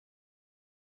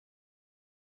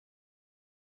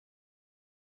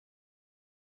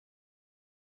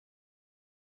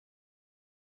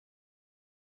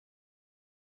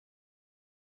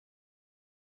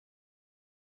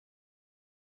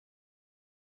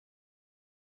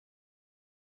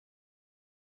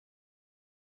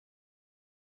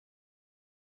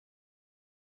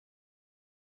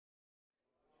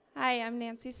Hi, I'm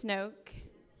Nancy Snoke.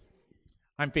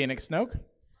 I'm Phoenix Snoke.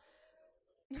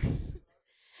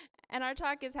 And our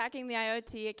talk is Hacking the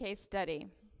IoT, a case study.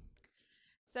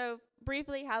 So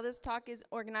briefly, how this talk is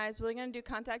organized, we're going to do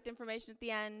contact information at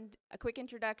the end, a quick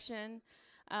introduction,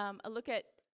 a look at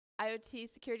IoT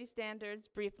security standards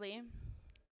briefly,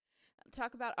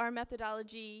 talk about our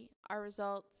methodology, our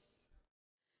results,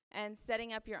 and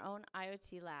setting up your own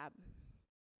IoT lab.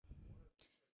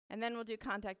 And then we'll do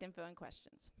contact info and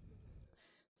questions.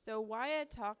 So why a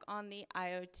talk on the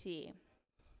IoT?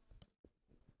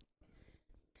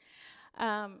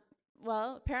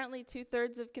 Well, apparently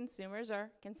 2/3 of consumers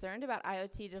are concerned about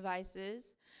IoT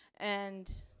devices, and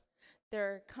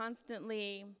there are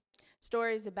constantly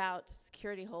stories about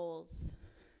security holes.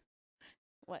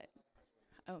 What?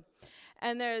 Oh.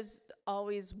 And there's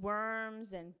always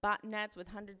worms and botnets with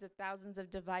hundreds of thousands of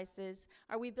devices.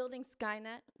 Are we building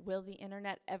Skynet? Will the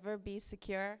internet ever be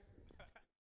secure?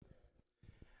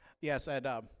 Yes, and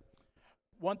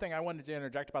one thing I wanted to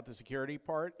interject about the security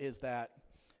part is that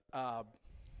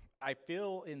I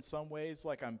feel in some ways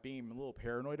like I'm being a little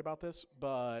paranoid about this,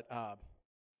 but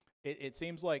it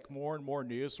seems like more and more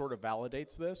news sort of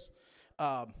validates this.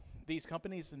 These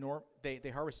companies, they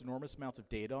harvest enormous amounts of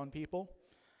data on people,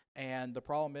 and the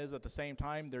problem is at the same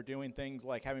time they're doing things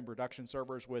like having production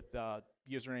servers with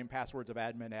username passwords of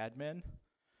admin,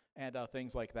 and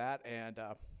things like that. And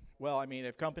well, I mean,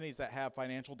 if companies that have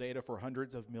financial data for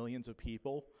hundreds of millions of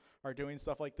people are doing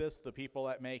stuff like this, the people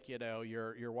that make,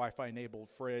 your Wi-Fi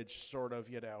enabled fridge sort of,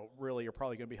 really are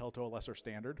probably going to be held to a lesser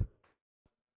standard.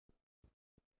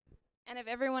 And if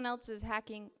everyone else is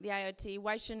hacking the IoT,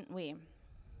 why shouldn't we?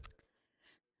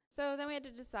 So then we had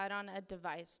to decide on a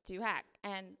device to hack.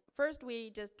 And first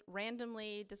we just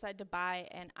randomly decided to buy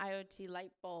an IoT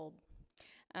light bulb.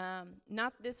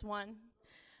 Not this one,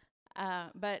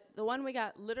 but the one we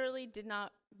got literally did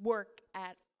not work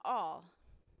at all.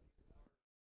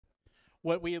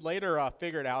 What we later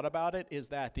figured out about it is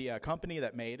that the company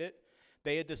that made it,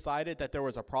 they had decided that there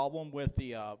was a problem with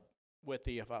the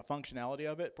functionality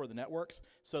of it for the networks,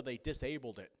 so they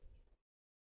disabled it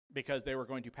because they were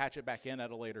going to patch it back in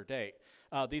at a later date.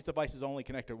 These devices only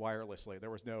connected wirelessly. There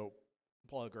was no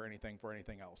plug or anything for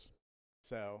anything else.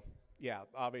 So yeah,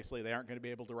 obviously they aren't going to be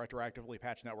able to retroactively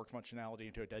patch network functionality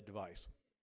into a dead device.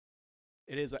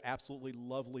 It is an absolutely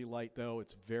lovely light, though.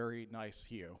 It's very nice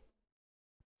hue.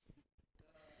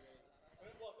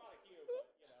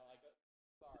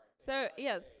 So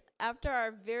yes, after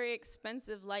our very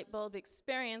expensive light bulb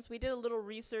experience, we did a little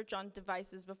research on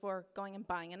devices before going and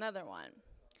buying another one.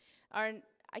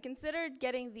 I considered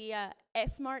getting the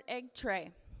smart egg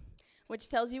tray, which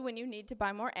tells you when you need to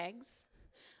buy more eggs.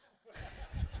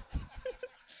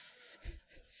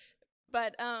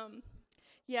 But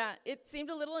yeah, it seemed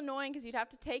a little annoying because you'd have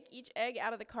to take each egg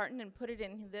out of the carton and put it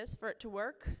in this for it to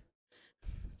work.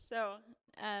 So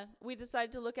we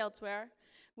decided to look elsewhere.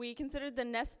 We considered the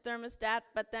Nest thermostat,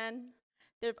 but then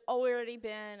there have already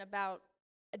been about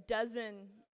a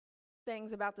dozen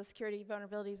things about the security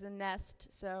vulnerabilities in Nest,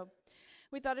 so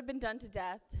we thought it had been done to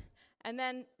death. And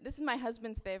then this is my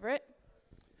husband's favorite.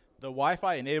 The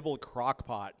Wi-Fi enabled crock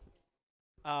pot.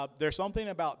 There's something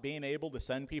about being able to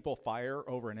send people fire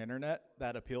over an internet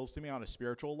that appeals to me on a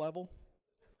spiritual level.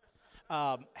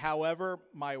 However,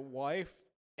 my wife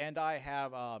and I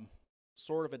have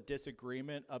sort of a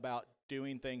disagreement about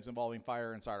doing things involving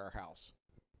fire inside our house.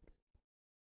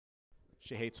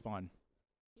 She hates fun.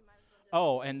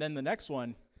 Oh, and then the next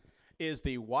one is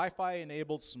the Wi-Fi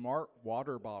enabled smart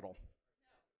water bottle.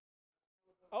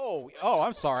 Oh,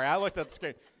 I'm sorry. I looked at the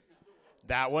screen.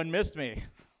 That one missed me.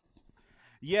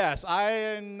 Yes,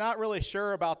 I'm not really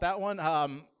sure about that one.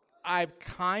 I've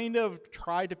kind of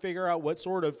tried to figure out what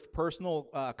sort of personal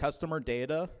customer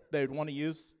data they'd want to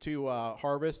use to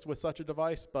harvest with such a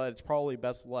device, but it's probably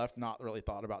best left not really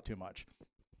thought about too much.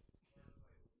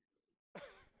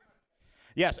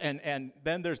 Yes, and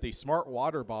then there's the smart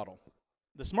water bottle.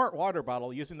 The smart water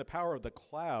bottle, using the power of the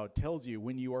cloud, tells you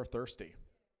when you are thirsty.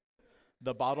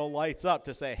 The bottle lights up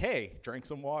to say, hey, drink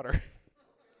some water.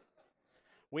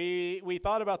 We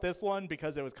thought about this one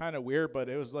because it was kind of weird, but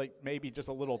it was like maybe just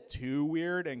a little too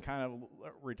weird and kind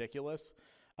of ridiculous.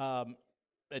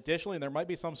 Additionally, there might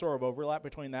be some sort of overlap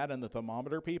between that and the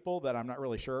thermometer people that I'm not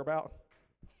really sure about.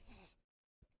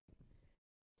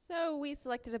 So we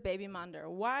selected a baby monitor.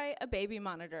 Why a baby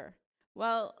monitor?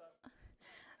 Well,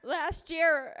 last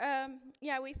year,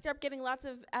 we started getting lots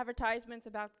of advertisements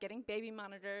about getting baby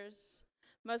monitors,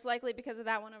 most likely because of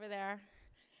that one over there.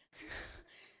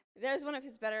 There's one of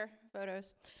his better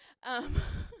photos.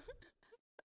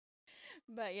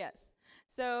 But yes,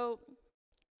 so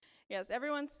Yes,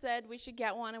 everyone said we should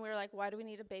get one, and we were like, why do we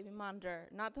need a baby monitor?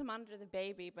 Not to monitor the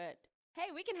baby, but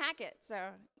hey, we can hack it, so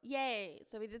yay.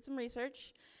 So we did some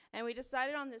research, and we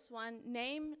decided on this one,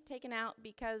 name taken out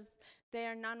because they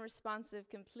are non-responsive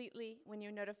completely when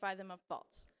you notify them of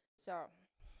faults. So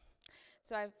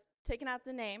I've taken out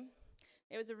the name.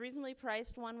 It was a reasonably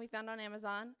priced one we found on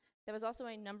Amazon. That was also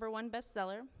a #1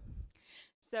 bestseller.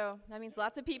 So that means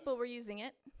lots of people were using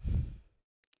it.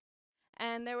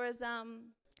 And there was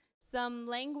some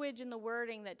language in the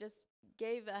wording that just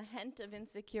gave a hint of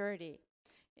insecurity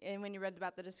when you read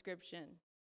about the description.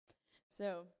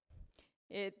 So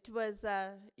it was,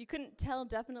 you couldn't tell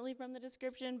definitely from the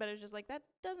description, but it was just like, that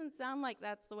doesn't sound like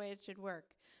that's the way it should work.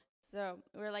 So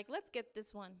we were like, let's get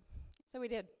this one. So we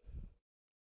did.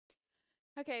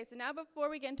 Okay, so now before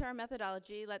we get into our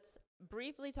methodology, let's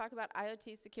briefly talk about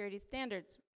IoT security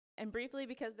standards, and briefly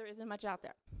because there isn't much out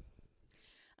there.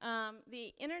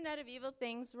 The Internet of Evil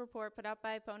Things report put out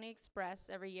by Pony Express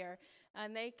every year,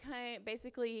 and they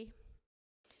basically,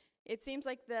 it seems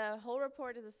like the whole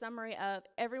report is a summary of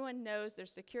everyone knows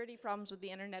there's security problems with the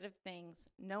Internet of Things.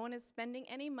 No one is spending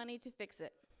any money to fix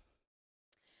it.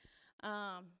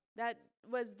 That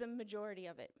was the majority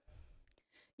of it.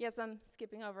 Yes, I'm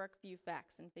skipping over a few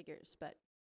facts and figures, but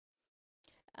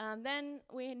then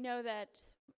we know that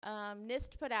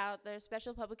NIST put out their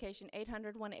special publication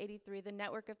 800-183, The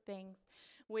Network of Things,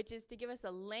 which is to give us a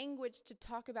language to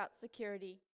talk about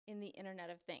security in the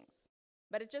Internet of Things.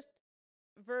 But it's just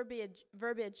verbiage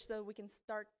so we can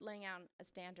start laying out a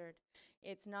standard.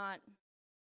 It's not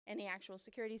any actual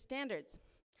security standards.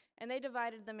 And they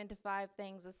divided them into 5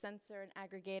 things: a sensor, an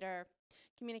aggregator,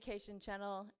 communication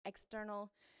channel,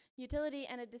 external utility,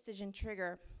 and a decision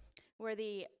trigger, where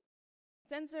the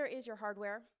sensor is your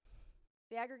hardware.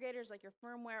 The aggregator is like your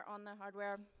firmware on the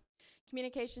hardware.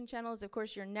 Communication channel is, of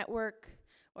course, your network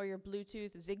or your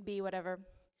Bluetooth, Zigbee, whatever.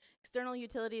 External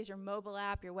utility is your mobile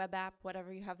app, your web app,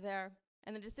 whatever you have there.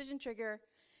 And the decision trigger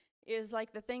is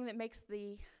like the thing that makes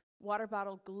the water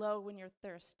bottle glow when you're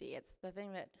thirsty. It's the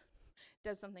thing that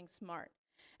does something smart.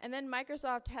 And then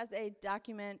Microsoft has a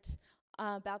document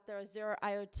about their Zero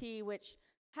IoT, which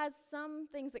has some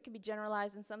things that can be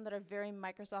generalized and some that are very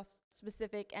Microsoft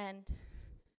specific. And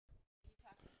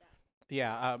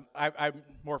yeah, I'm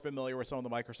more familiar with some of the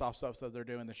Microsoft stuff that they're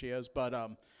doing than she is, but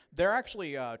they're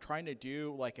actually trying to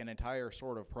do like an entire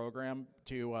sort of program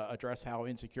to address how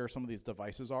insecure some of these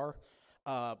devices are.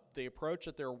 The approach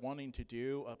that they're wanting to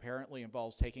do apparently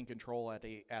involves taking control at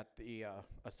the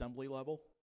assembly level.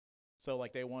 So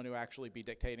like they want to actually be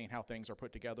dictating how things are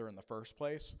put together in the first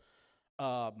place.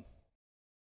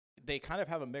 They kind of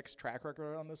have a mixed track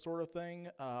record on this sort of thing.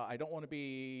 I don't want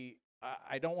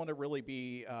to really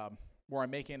be where I'm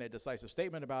making a decisive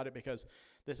statement about it, because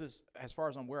this is, as far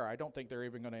as I'm aware, I don't think they're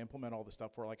even going to implement all this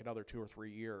stuff for like another 2 or 3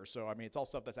 years. So I mean, it's all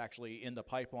stuff that's actually in the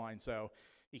pipeline. So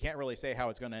you can't really say how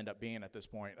it's going to end up being at this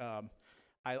point.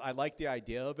 I like the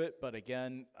idea of it, but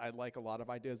again, I like a lot of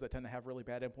ideas that tend to have really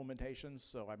bad implementations.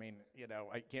 So I mean, you know,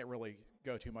 I can't really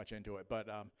go too much into it, but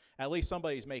at least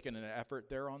somebody's making an effort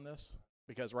there on this,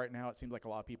 because right now it seems like a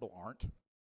lot of people aren't.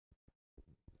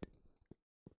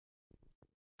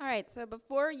 all right, so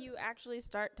before you actually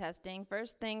start testing,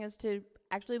 first thing is to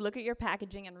actually look at your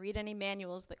packaging and read any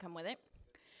manuals that come with it.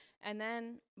 And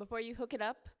then before you hook it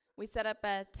up, we set up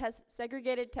a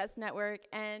segregated test network,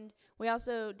 and we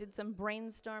also did some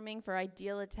brainstorming for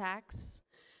ideal attacks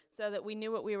so that we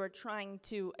knew what we were trying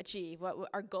to achieve, what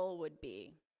our goal would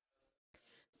be.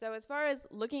 So as far as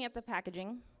looking at the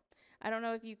packaging, I don't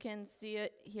know if you can see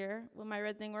it here. Will my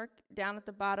red thing work? Down at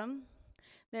the bottom,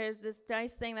 there's this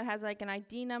nice thing that has like an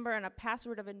ID number and a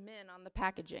password of admin on the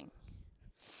packaging.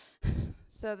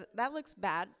 So that looks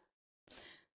bad,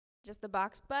 just the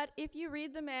box. But if you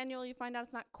read the manual, you find out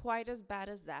it's not quite as bad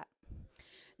as that.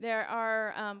 There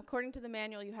are, according to the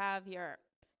manual, you have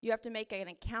to make an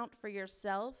account for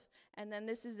yourself, and then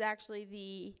this is actually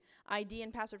the ID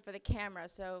and password for the camera.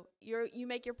 So you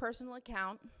make your personal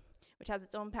account, which has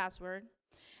its own password,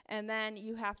 and then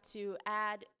you have to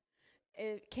add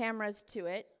cameras to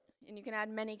it, and you can add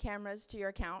many cameras to your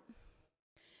account.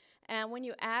 And when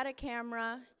you add a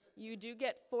camera, you do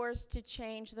get forced to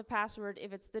change the password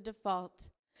if it's the default.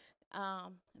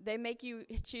 They make you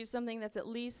choose something that's at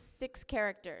least 6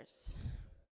 characters.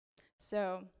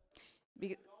 So,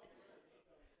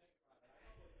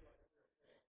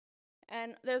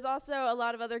 and there's also a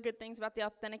lot of other good things about the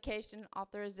authentication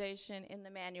authorization in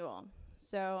the manual.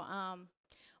 So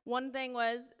one thing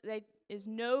was there is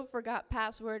no forgot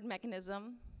password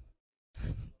mechanism.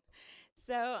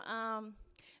 So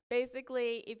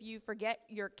basically, if you forget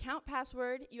your account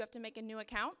password, you have to make a new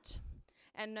account.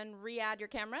 and then re-add your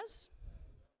cameras,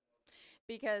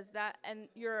 because that, and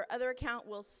your other account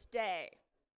will stay.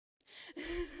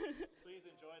 Please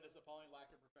enjoy this appalling lack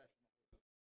of professionalism.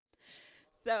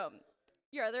 So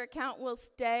your other account will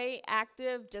stay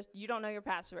active, just you don't know your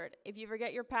password. If you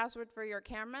forget your password for your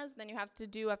cameras, then you have to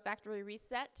do a factory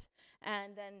reset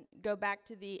and then go back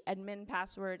to the admin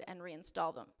password and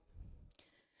reinstall them.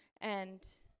 And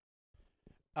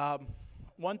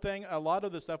one thing, a lot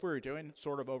of the stuff we were doing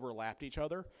sort of overlapped each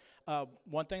other.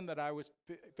 One thing that I was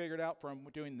figured out from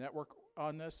doing network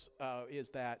on this is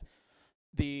that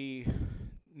the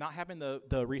not having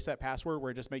the reset password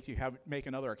where it just makes you make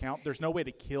another account, there's no way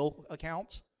to kill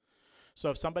accounts. So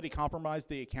if somebody compromised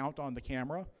the account on the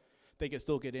camera, they could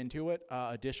still get into it.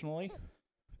 Additionally,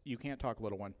 you can't talk,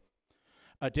 little one.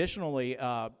 Additionally,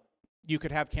 you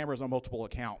could have cameras on multiple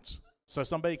accounts. So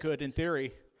somebody could, in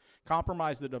theory,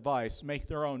 compromise the device, make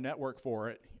their own network for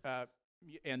it,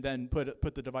 and then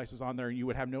put the devices on there, and you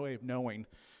would have no way of knowing.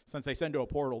 Since they send to a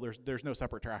portal, there's no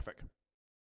separate traffic.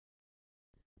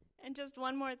 And just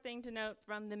one more thing to note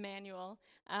from the manual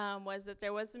was that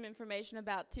there was some information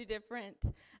about 2 different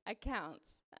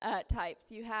accounts types.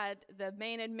 You had the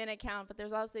main admin account, but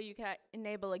there's also, you could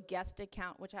enable a guest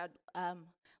account, which had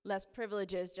less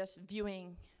privileges, just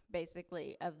viewing,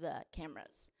 basically, of the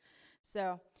cameras.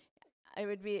 So it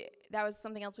would be, that was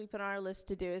something else we put on our list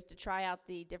to do, is to try out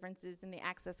the differences in the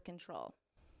access control.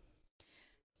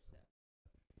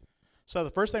 So the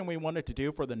first thing we wanted to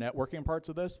do for the networking parts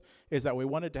of this is that we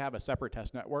wanted to have a separate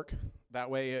test network. That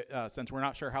way, since we're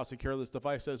not sure how secure this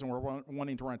device is and we're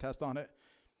wanting to run a test on it,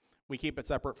 we keep it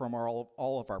separate from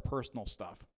all of our personal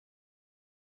stuff.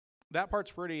 That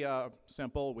part's pretty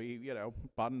simple. We,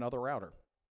 bought another router.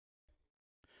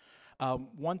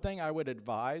 One thing I would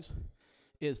advise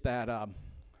is that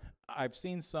I've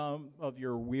seen some of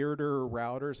your weirder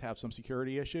routers have some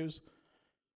security issues.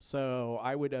 So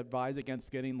I would advise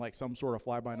against getting like some sort of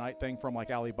fly-by-night thing from like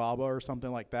Alibaba or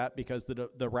something like that, because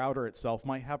the router itself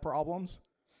might have problems.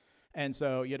 And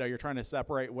so, you're trying to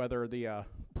separate whether the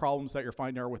problems that you're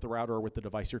finding are with the router or with the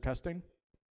device you're testing.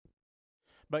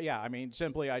 But yeah, I mean,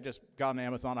 simply I just got on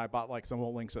Amazon, I bought like some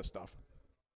old Linksys stuff.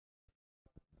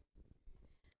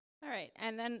 All right,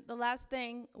 and then the last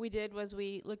thing we did was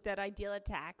we looked at ideal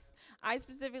attacks. I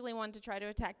specifically wanted to try to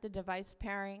attack the device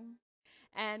pairing.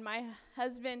 And my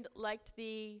husband liked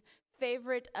the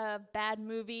favorite of bad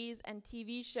movies and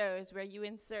TV shows where you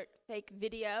insert fake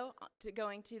video to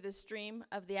going to the stream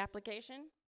of the application.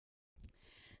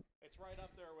 It's right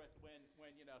up there with when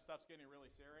stuff's getting really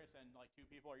serious and like 2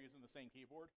 people are using the same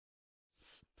keyboard.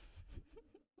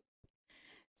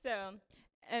 So,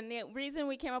 and the reason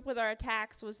we came up with our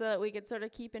attacks was so that we could sort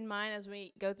of keep in mind as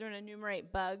we go through and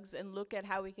enumerate bugs and look at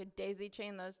how we could daisy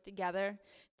chain those together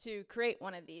to create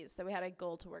one of these. So we had a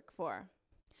goal to work for.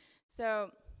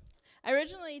 So I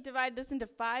originally divided this into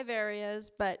 5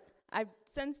 areas, but I've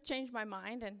since changed my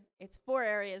mind, and it's 4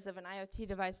 areas of an IoT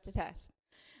device to test.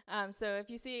 So if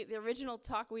you see the original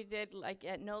talk we did like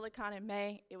at LoungeCon in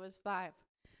May, it was 5.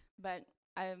 But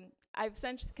I've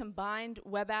since combined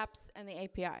web apps and the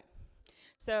API.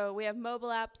 So we have mobile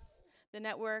apps, the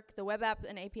network, the web app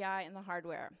and API, and the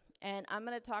hardware. And I'm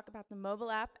going to talk about the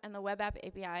mobile app and the web app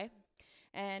API.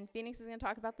 And Phoenix is going to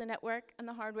talk about the network and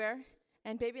the hardware.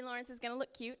 And baby Lawrence is going to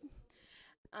look cute.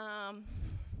 And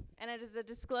it is a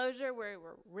disclosure where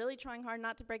we're really trying hard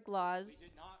not to break laws. We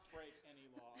did not break any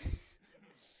laws.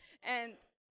 And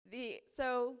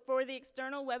so for the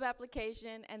external web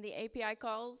application and the API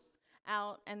calls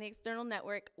out and the external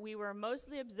network, we were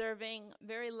mostly observing,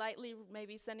 very lightly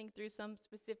maybe sending through some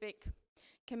specific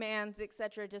commands,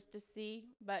 etc., just to see,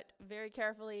 but very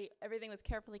carefully, everything was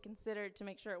carefully considered to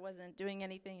make sure it wasn't doing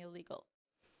anything illegal.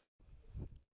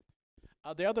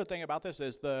 The other thing about this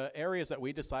is the areas that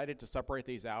we decided to separate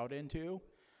these out into,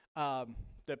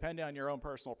 depending on your own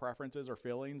personal preferences or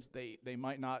feelings, they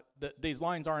might not, these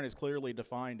lines aren't as clearly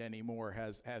defined anymore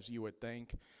as you would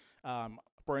think.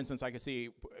 For instance, I could see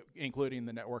including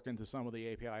the network into some of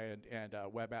the API and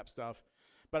web app stuff.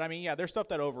 But I mean, yeah, there's stuff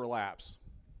that overlaps.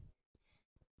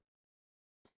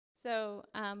 So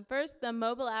first, the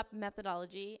mobile app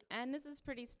methodology, and this is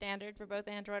pretty standard for both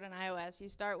Android and iOS. You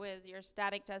start with your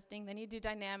static testing, then you do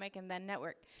dynamic, and then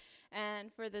network.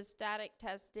 And for the static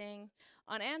testing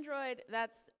on Android,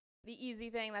 that's the easy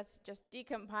thing. That's just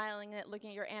decompiling it,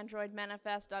 looking at your Android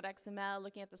manifest.xml,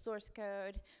 looking at the source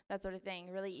code, that sort of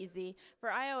thing, really easy. For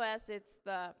iOS, it's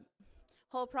the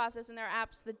whole process, and there are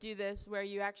apps that do this where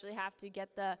you actually have to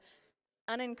get the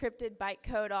unencrypted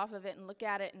bytecode off of it and look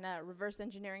at it in a reverse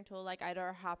engineering tool like IDA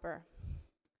or Hopper.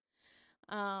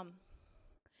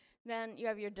 Then you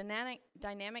have your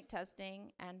dynamic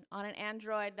testing, and on an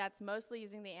Android, that's mostly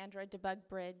using the Android debug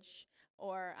bridge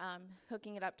or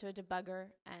hooking it up to a debugger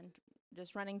and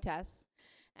just running tests.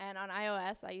 And on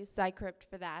iOS, I use Cycrypt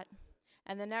for that.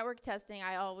 And the network testing,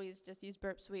 I always just use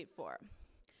Burp Suite for.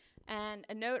 And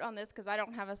a note on this, because I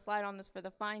don't have a slide on this for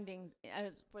the findings,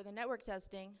 for the network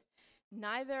testing,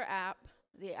 neither app,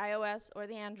 the iOS or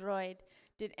the Android,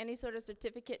 did any sort of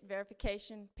certificate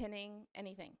verification, pinning,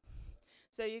 anything.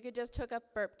 So you could just hook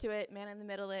up Burp to it, man in the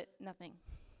middle it, nothing.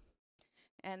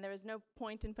 And there was no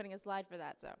point in putting a slide for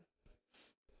that, so.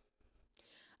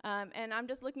 And I'm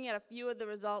just looking at a few of the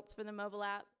results for the mobile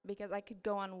app because I could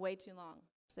go on way too long.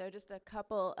 So just a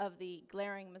couple of the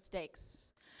glaring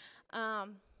mistakes.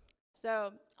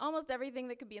 So almost everything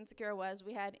that could be insecure was.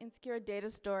 We had insecure data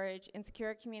storage,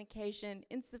 insecure communication,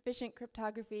 insufficient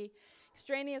cryptography,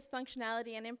 extraneous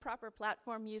functionality, and improper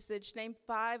platform usage. Name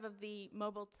 5 of the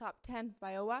mobile top 10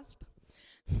 by OWASP.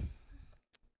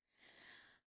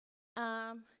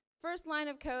 First line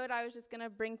of code I was just going to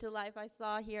bring to life I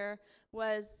saw here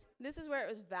was, this is where it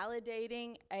was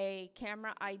validating a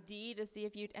camera ID to see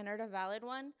if you'd entered a valid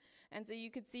one. And so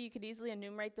you could see you could easily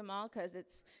enumerate them all because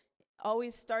it's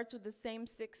always starts with the same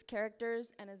 6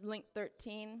 characters and is linked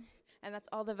 13. And that's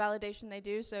all the validation they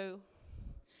do. So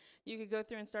you could go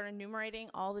through and start enumerating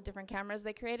all the different cameras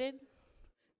they created.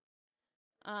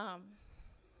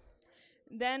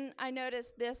 Then I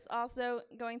noticed this also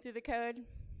going through the code,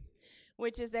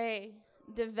 which is a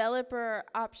developer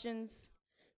options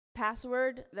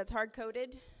password that's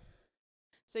hard-coded.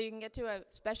 So you can get to a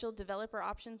special developer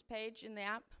options page in the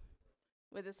app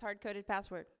with this hard-coded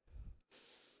password.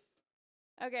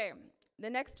 Okay, the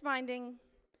next finding,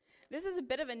 this is a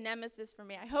bit of a nemesis for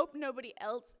me. I hope nobody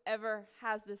else ever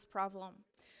has this problem.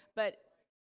 But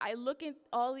I look at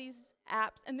all these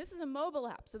apps, and this is a mobile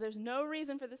app, so there's no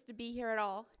reason for this to be here at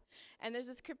all. And there's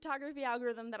this cryptography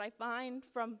algorithm that I find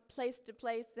from place to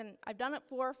place, and I've done it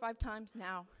 4 or 5 times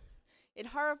now. It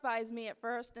horrifies me at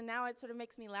first, and now it sort of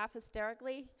makes me laugh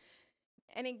hysterically.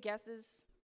 Any guesses?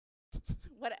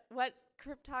 What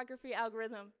cryptography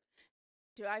algorithm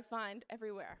do I find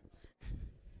everywhere?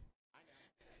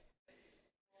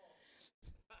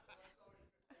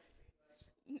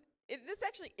 This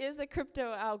actually is a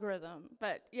crypto algorithm,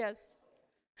 but yes.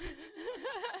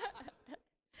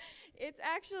 It's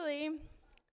actually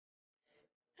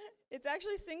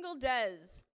single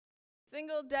des.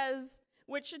 Single des,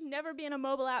 which should never be in a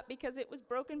mobile app because it was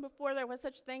broken before there was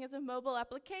such thing as a mobile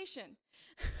application.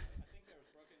 I think that was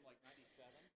broken in like 97.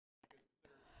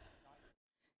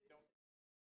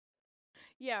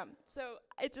 Yeah, so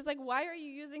it's just like, why are you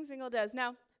using single des?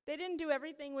 Now, they didn't do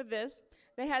everything with this.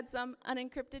 They had some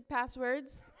unencrypted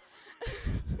passwords.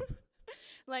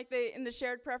 Like in the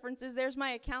shared preferences, there's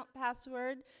my account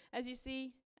password. As you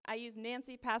see, I use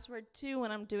Nancy password 2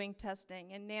 when I'm doing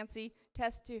testing, and Nancy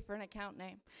test 2 for an account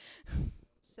name.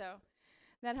 So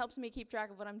that helps me keep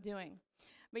track of what I'm doing.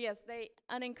 But yes, they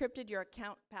unencrypted your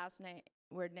account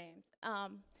password names.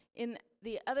 In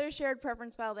the other shared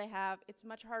preference file they have, it's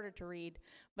much harder to read,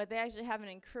 but they actually have an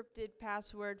encrypted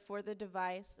password for the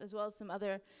device, as well as some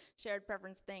other shared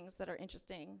preference things that are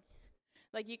interesting.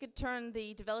 Like you could turn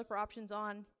the developer options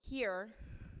on here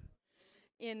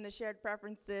in the shared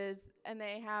preferences, and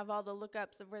they have all the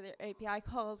lookups of where their API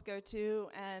calls go to,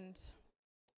 and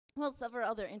well, several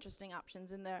other interesting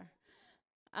options in there.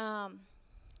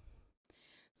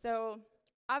 So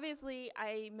obviously,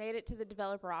 I made it to the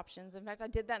developer options. In fact, I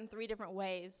did that in 3 different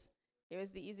ways. It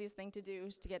was the easiest thing to do,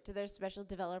 was to get to their special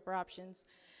developer options.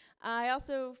 I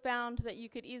also found that you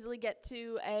could easily get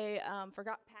to a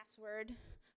forgot password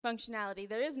functionality.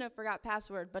 There is no forgot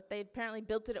password, but they apparently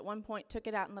built it at one point, took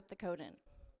it out, and left the code in.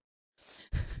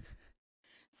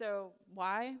 So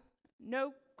why?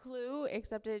 No clue,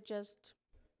 except it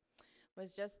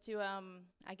was just to,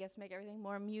 I guess, make everything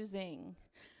more amusing.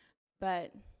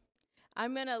 But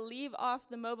I'm going to leave off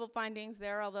the mobile findings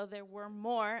there, although there were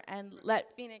more, and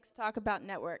let Phoenix talk about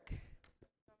network.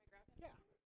 Yeah.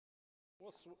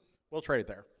 We'll trade it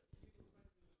there.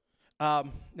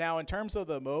 Now, in terms of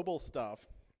the mobile stuff,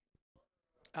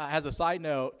 as a side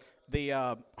note, the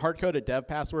hard-coded dev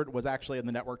password was actually in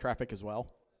the network traffic as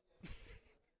well.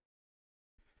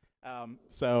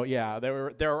 So yeah,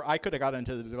 I could have got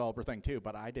into the developer thing too,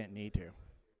 but I didn't need to.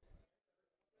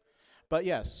 But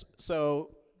yes,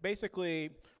 so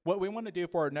basically what we want to do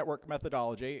for our network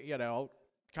methodology, I'll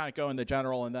kind of go in the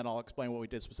general and then I'll explain what we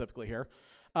did specifically here.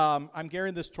 I'm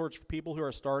gearing this towards people who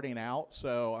are starting out,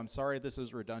 so I'm sorry this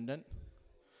is redundant.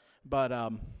 But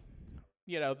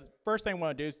the first thing I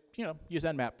want to do is use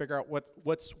Nmap, figure out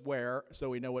what's where, so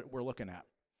we know what we're looking at.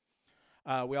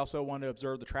 We also want to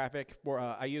observe the traffic.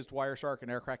 I used Wireshark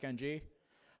and Aircrack NG.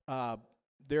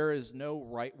 There is no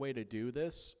right way to do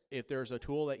this. If there's a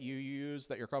tool that you use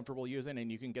that you're comfortable using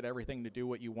and you can get everything to do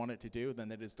what you want it to do,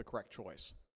 then it is the correct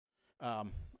choice.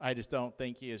 I just don't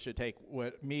think you should take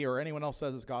what me or anyone else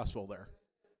says as gospel there.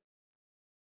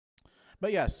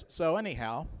 But yes, so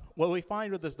anyhow, what we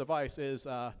find with this device is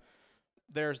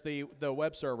there's the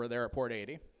web server there at port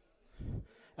 80.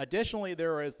 Additionally,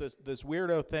 there is this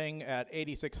weirdo thing at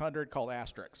 8600 called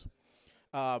Asterix.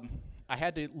 I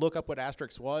had to look up what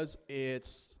Asterix was.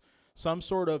 It's some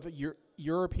sort of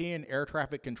European air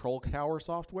traffic control tower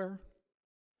software.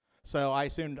 So I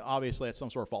assumed, obviously, it's some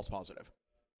sort of false positive,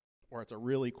 or it's a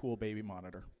really cool baby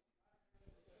monitor.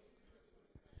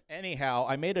 Anyhow,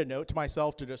 I made a note to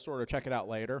myself to just sort of check it out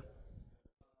later.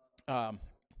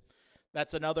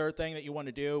 That's another thing that you want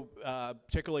to do,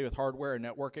 particularly with hardware and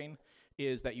networking,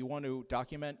 is that you want to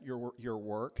document your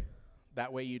work.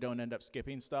 That way you don't end up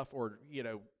skipping stuff or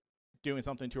doing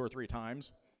something 2 or 3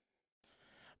 times.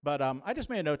 But I just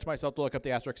made a note to myself to look up the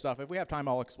Asterix stuff. If we have time,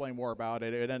 I'll explain more about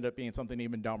it. It ended up being something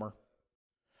even dumber.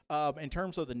 In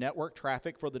terms of the network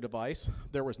traffic for the device,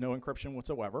 there was no encryption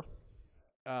whatsoever.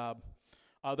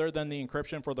 Other than the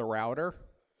encryption for the router,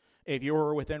 if you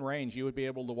were within range, you would be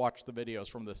able to watch the videos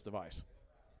from this device.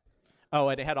 Oh,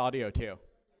 and it had audio too.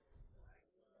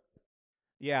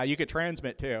 Yeah, you could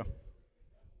transmit too.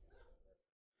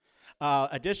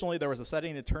 Additionally, there was a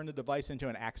setting to turn the device into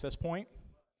an access point.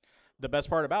 The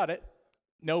best part about it,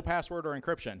 no password or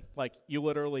encryption. Like, you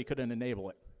literally couldn't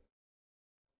enable it.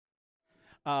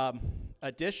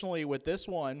 Additionally, with this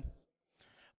one,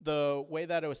 the way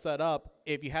that it was set up,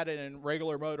 if you had it in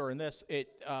regular mode or in this, it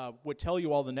would tell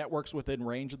you all the networks within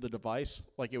range of the device.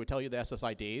 Like, it would tell you the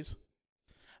SSIDs.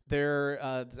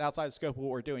 It's outside the scope of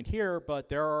what we're doing here, but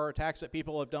there are attacks that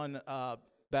people have done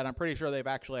that I'm pretty sure they've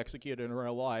actually executed in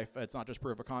real life. It's not just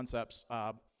proof of concepts,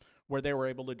 where they were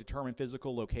able to determine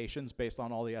physical locations based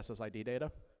on all the SSID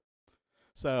data.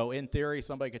 So in theory,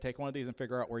 somebody could take one of these and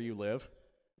figure out where you live.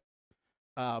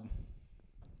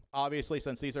 Obviously,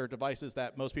 since these are devices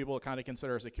that most people kind of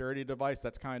consider a security device,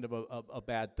 that's kind of a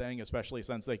bad thing, especially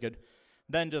since they could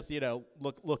then just,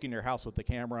 look in your house with the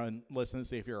camera and listen to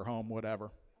see if you're home,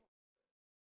 whatever.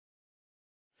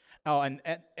 Oh,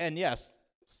 and yes,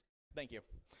 thank you.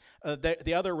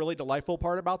 The other really delightful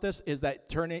part about this is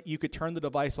that you could turn the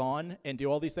device on and do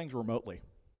all these things remotely.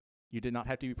 You did not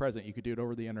have to be present. You could do it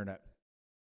over the internet.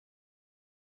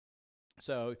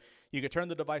 So you could turn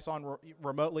the device on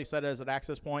remotely, set it as an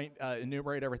access point,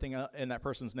 enumerate everything in that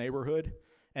person's neighborhood,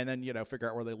 and then figure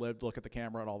out where they lived, look at the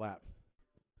camera, and all that.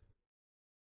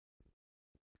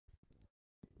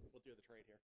 We'll do the trade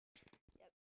here. Yep,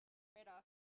 trade off.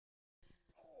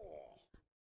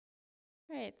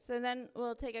 All right, so then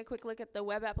we'll take a quick look at the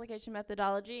web application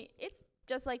methodology. It's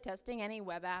just like testing any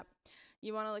web app.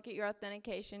 You want to look at your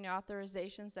authentication, your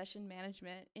authorization, session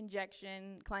management,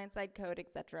 injection, client-side code,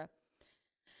 etc.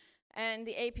 And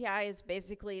the API is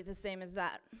basically the same as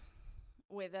that,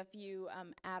 with a few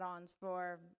add-ons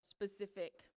for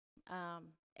specific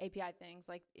API things,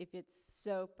 like if it's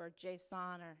SOAP or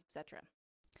JSON or etc.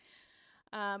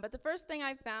 But the first thing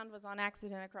I found was on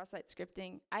accident across site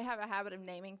scripting. I have a habit of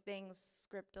naming things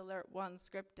script alert 1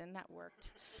 script, and that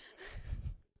worked.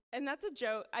 And that's a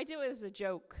joke. I do it as a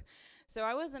joke. So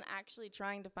I wasn't actually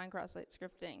trying to find cross-site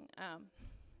scripting.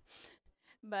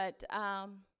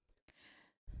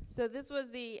 So this was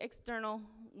the external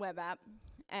web app.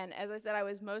 And as I said, I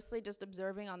was mostly just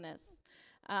observing on this.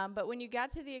 But when you got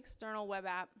to the external web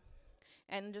app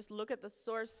and just look at the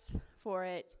source for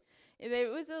it,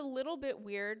 it was a little bit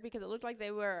weird because it looked like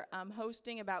they were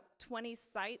hosting about 20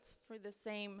 sites for the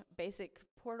same basic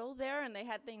portal there, and they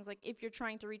had things like, if you're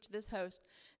trying to reach this host,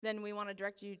 then we want to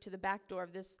direct you to the back door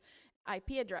of this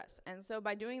IP address. And so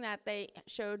by doing that, they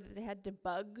showed that they had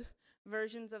debug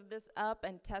versions of this up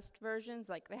and test versions.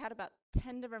 Like, they had about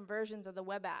 10 different versions of the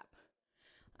web app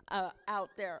out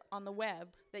there on the web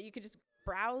that you could just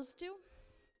browse to,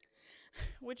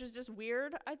 which was just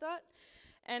weird, I thought.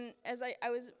 And as I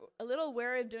was a little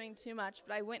wary of doing too much,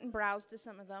 but I went and browsed to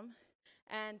some of them.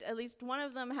 And at least one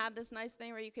of them had this nice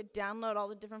thing where you could download all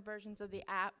the different versions of the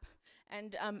app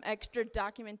and extra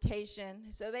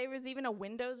documentation. So there was even a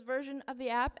Windows version of the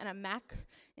app and a Mac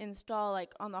install,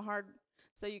 like, on the hard.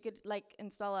 So you could, like,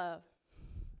 install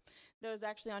those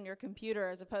actually on your computer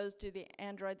as opposed to the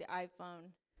Android, the iPhone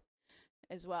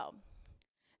as well.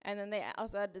 And then they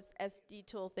also had this SD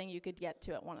tool thing you could get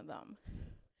to at one of them.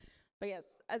 But yes,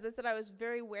 as I said, I was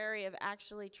very wary of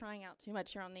actually trying out too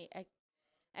much here on the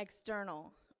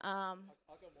external. I'll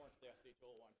go more into the SD tool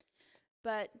one.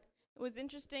 But was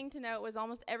interesting to note was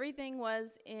almost everything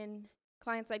was in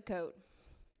client-side code.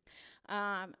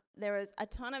 There was a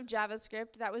ton of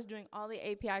JavaScript that was doing all the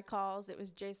API calls. It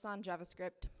was JSON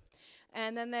JavaScript.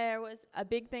 And then there was a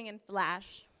big thing in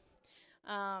Flash,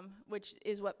 which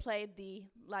is what played the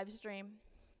live stream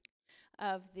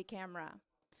of the camera.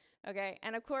 Okay,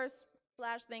 and of course,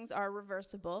 Flash things are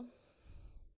reversible.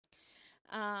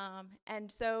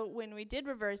 And so when we did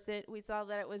reverse it, we saw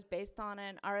that it was based on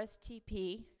an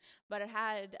RSTP, but it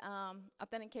had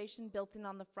authentication built in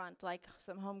on the front, like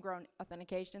some homegrown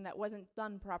authentication that wasn't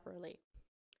done properly.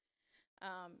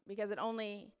 Because it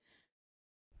only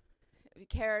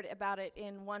cared about it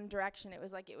in one direction. It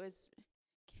was like it was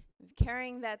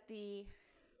caring that the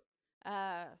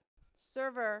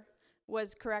server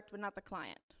was correct, but not the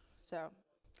client. So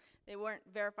they weren't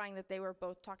verifying that they were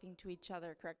both talking to each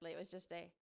other correctly. It was just a,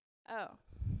 oh.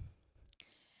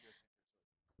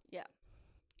 Yeah.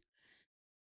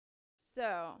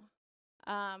 So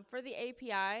for the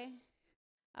API,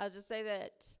 I'll just say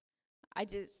that I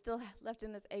still left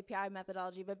in this API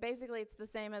methodology, but basically it's the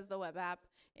same as the web app,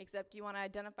 except you want to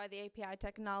identify the API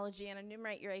technology and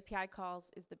enumerate your API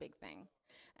calls is the big thing.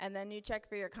 And then you check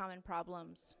for your common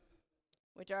problems,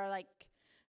 which are like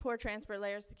poor transport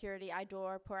layer security,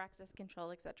 IDOR, poor access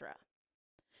control, etc.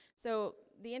 So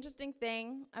the interesting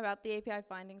thing about the API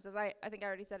findings is I think I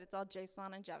already said it's all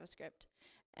JSON and JavaScript.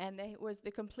 And it was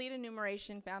the complete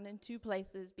enumeration found in 2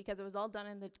 places because it was all done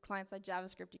in the client-side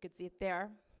JavaScript. You could see it there.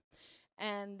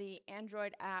 And the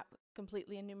Android app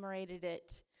completely enumerated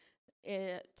it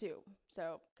too,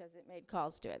 so because it made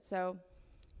calls to it. So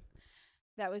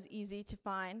that was easy to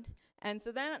find. And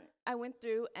so then I went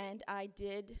through and I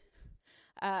did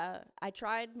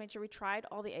made sure we tried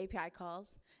all the API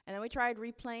calls, and then we tried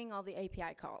replaying all the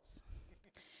API calls.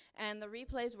 And the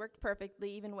replays worked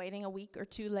perfectly, even waiting a week or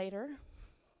 2 later.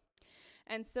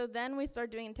 And so then we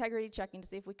started doing integrity checking to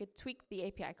see if we could tweak the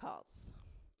API calls.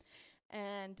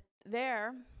 And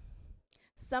there,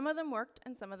 some of them worked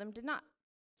and some of them did not.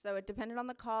 So it depended on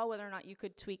the call whether or not you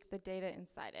could tweak the data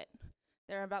inside it.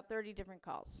 There are about 30 different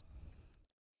calls.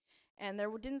 And there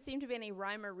didn't seem to be any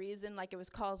rhyme or reason, like it was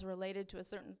calls related to a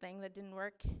certain thing that didn't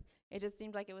work. It just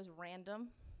seemed like it was random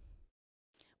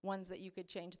ones that you could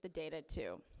change the data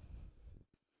to.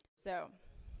 So,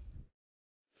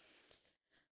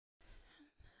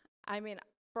 I mean,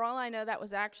 for all I know, that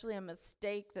was actually a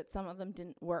mistake that some of them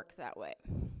didn't work that way.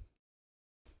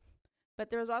 But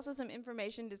there was also some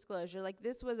information disclosure. Like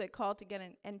this was a call to get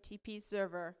an NTP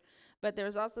server, but there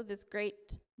was also this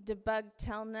great debug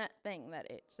telnet thing that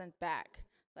it sent back.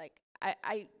 Like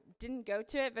I didn't go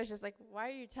to it, but it's just like, why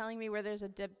are you telling me where there's a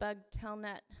debug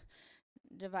telnet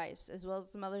device as well as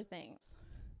some other things?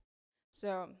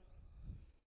 So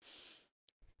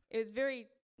it was very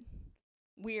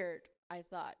weird, I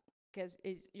thought, because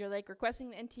you're like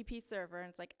requesting the NTP server and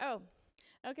it's like, oh,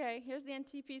 okay, here's the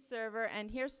NTP server,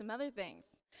 and here's some other things.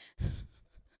 Here's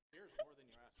more than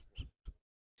you asked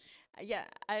for. Yeah,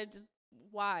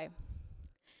 why?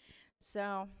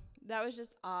 So that was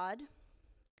just odd,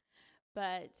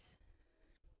 but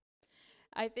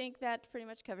I think that pretty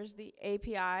much covers the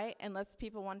API, unless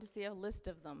people want to see a list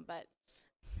of them, but.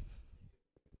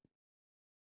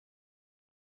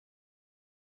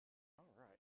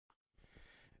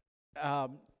 All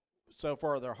right. So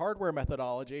for the hardware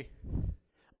methodology,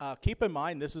 keep in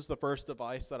mind this is the first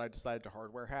device that I decided to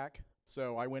hardware hack.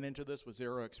 So I went into this with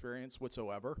 0 experience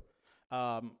whatsoever.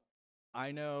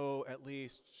 I know at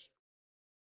least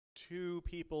 2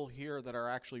 people here that are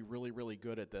actually really, really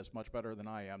good at this, much better than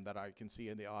I am, that I can see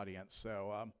in the audience.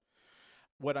 So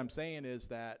what I'm saying is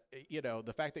that, you know,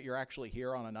 the fact that you're actually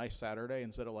here on a nice Saturday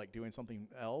instead of like doing something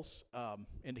else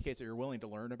indicates that you're willing to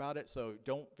learn about it. So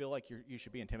don't feel like you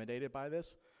should be intimidated by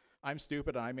this. I'm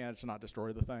stupid and I managed to not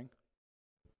destroy the thing.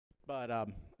 But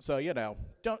so, you know,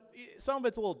 some of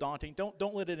it's a little daunting.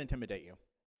 Don't let it intimidate you.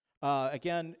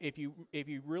 Again, if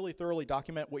you really thoroughly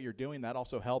document what you're doing, that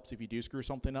also helps if you do screw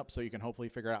something up, so you can hopefully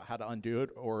figure out how to undo it,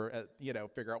 or you know,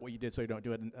 figure out what you did so you don't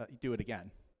do it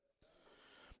again.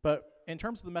 But in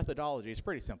terms of the methodology, it's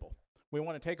pretty simple. We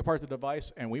want to take apart the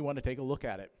device and we want to take a look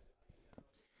at it.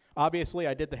 Obviously,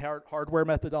 I did the hardware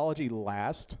methodology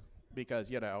last because,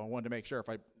 you know, I wanted to make sure if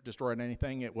I destroyed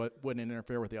anything, it wouldn't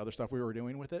interfere with the other stuff we were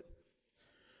doing with it.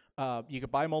 You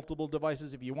could buy multiple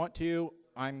devices if you want to.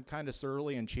 I'm kind of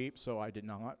surly and cheap, so I did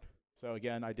not. So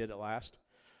again, I did it last.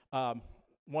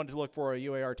 Wanted to look for a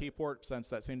UART port, since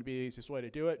that seemed to be the easiest way to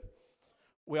do it.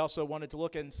 We also wanted to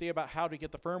look and see about how to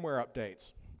get the firmware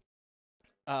updates.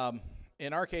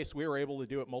 In our case, we were able to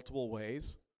do it multiple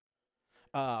ways.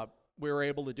 We were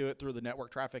able to do it through the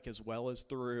network traffic as well as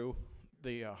through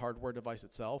the hardware device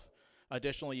itself.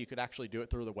 Additionally, you could actually do it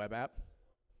through the web app.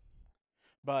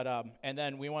 But, and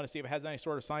then we want to see if it has any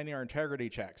sort of signing or integrity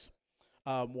checks.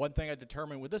 One thing I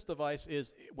determined with this device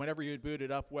is whenever you boot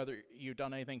it up, whether you've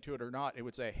done anything to it or not, it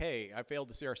would say, hey, I failed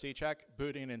the CRC check,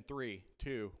 booting in 3,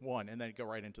 2, 1, and then go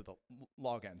right into the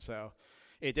login. So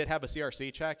it did have a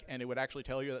CRC check, and it would actually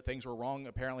tell you that things were wrong.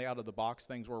 Apparently out of the box,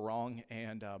 things were wrong,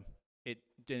 and it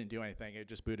didn't do anything. It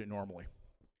just booted normally.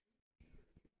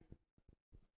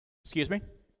 Excuse me?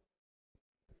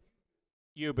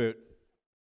 U-boot.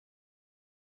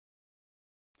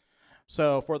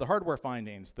 So for the hardware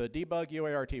findings, the debug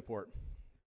UART port.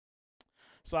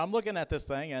 So I'm looking at this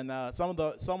thing, and some of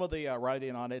the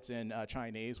writing on it's in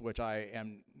Chinese, which I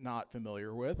am not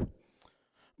familiar with.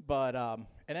 But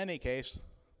in any case,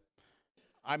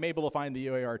 I'm able to find the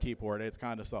UART port. It's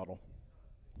kind of subtle.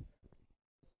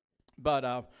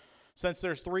 But since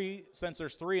there's three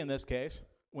in this case,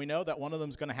 we know that one of them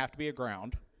is going to have to be a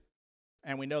ground,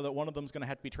 and we know that one of them is going to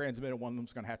have to be transmitted, one of them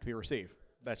is going to have to be received.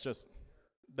 That's just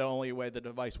the only way the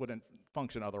device wouldn't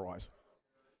function otherwise.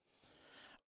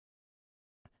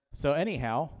 So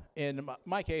anyhow, in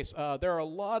my case, there are a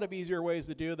lot of easier ways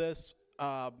to do this.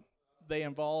 They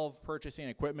involve purchasing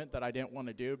equipment that I didn't want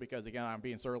to do because, again, I'm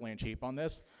being surly and cheap on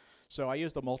this. So I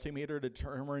used a multimeter to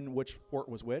determine which port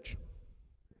was which.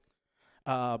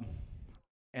 And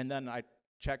then I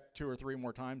checked 2 or 3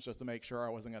 more times just to make sure I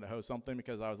wasn't going to host something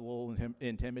because I was a little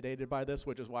intimidated by this,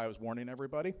 which is why I was warning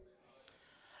everybody.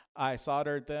 I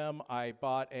soldered them. I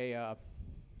bought a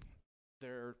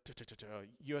their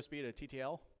USB to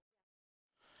TTL.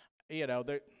 You know,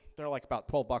 they're like about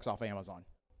 $12 off Amazon.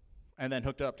 And then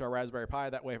hooked it up to a Raspberry Pi.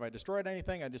 That way, if I destroyed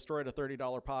anything, I destroyed a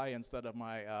 $30 Pi instead of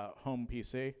my home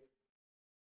PC.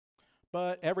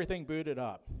 But everything booted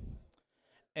up.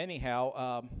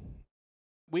 Anyhow,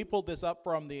 we pulled this up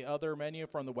from the other menu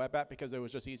from the web app because it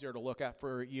was just easier to look at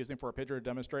for using for a picture to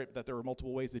demonstrate that there were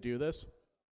multiple ways to do this.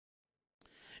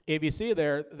 If you see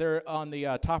there on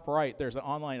the top right, there's an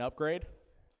online upgrade.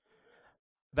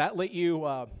 That let you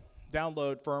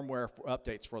download firmware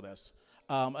updates for this.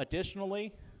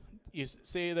 Additionally, you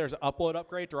see there's an upload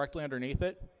upgrade directly underneath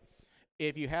it.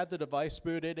 If you had the device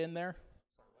booted in there,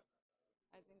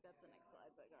 I think that's the next slide,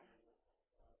 but go ahead.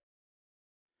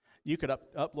 You could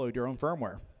upload your own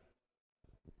firmware.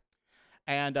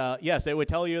 And yes, it would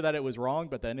tell you that it was wrong,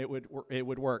 but then it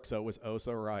would work, so it was oh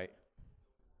so right.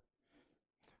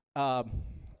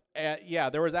 Yeah,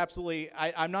 there was absolutely,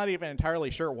 I'm not even entirely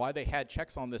sure why they had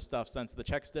checks on this stuff since the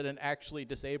checks didn't actually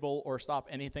disable or stop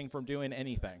anything from doing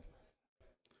anything.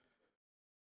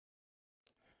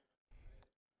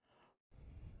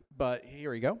 But here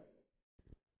we go.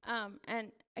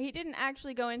 And he didn't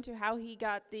actually go into how he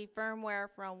got the firmware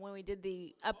from when we did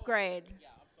the upgrade. Yeah,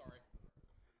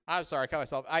 I'm sorry, I caught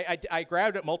myself. I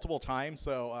grabbed it multiple times,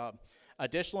 so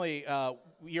additionally,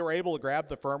 you were able to grab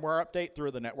the firmware update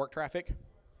through the network traffic.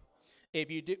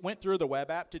 If you went through the web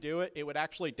app to do it, it would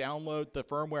actually download the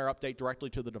firmware update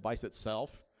directly to the device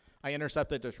itself. I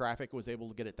intercepted the traffic, was able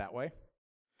to get it that way.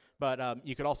 But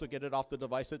you could also get it off the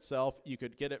device itself. You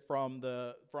could get it from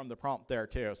the prompt there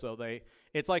too. So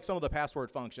it's like some of the password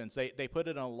functions. They put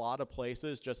it in a lot of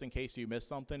places just in case you missed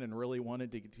something and really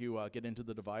wanted to get into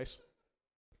the device.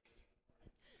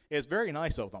 It's very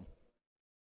nice of them.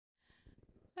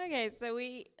 Okay, so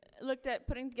we looked at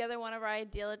putting together one of our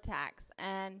ideal attacks,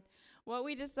 and what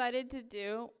we decided to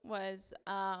do was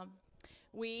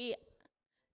we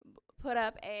put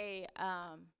up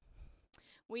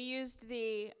we used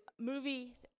the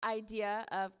movie idea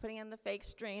of putting in the fake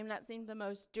stream. That seemed the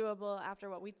most doable after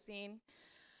what we'd seen.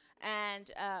 And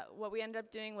what we ended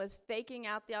up doing was faking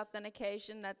out the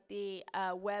authentication that the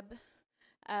web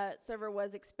server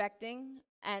was expecting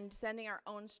and sending our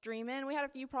own stream in. We had a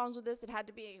few problems with this. It had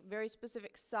to be a very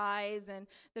specific size, and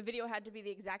the video had to be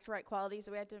the exact right quality,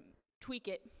 so we had to tweak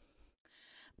it.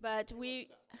 But we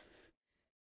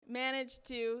managed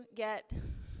to get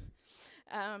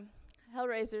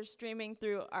Hellraiser streaming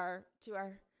through our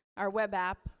web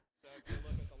app. So if you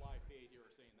look at the live feed, you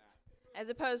were seeing that. As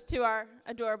opposed to our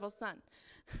adorable son.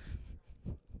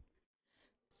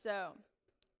 So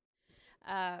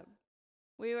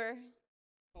we were.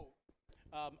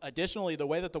 Additionally, the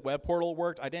way that the web portal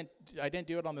worked, I didn't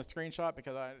do it on the screenshot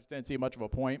because I just didn't see much of a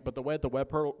point. But the way the web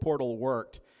portal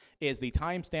worked is the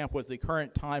timestamp was the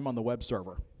current time on the web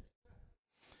server.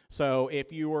 So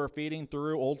if you were feeding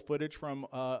through old footage from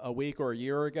a week or a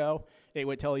year ago, it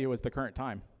would tell you as the current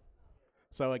time.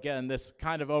 So again, this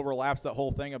kind of overlaps the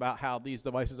whole thing about how these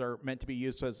devices are meant to be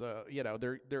used as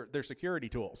they're security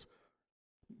tools.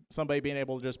 Somebody being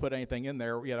able to just put anything in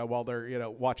there, while they're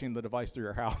watching the device through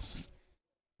your house.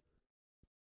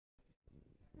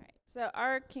 So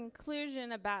our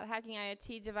conclusion about hacking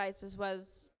IoT devices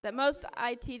was that most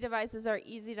IT devices are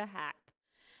easy to hack.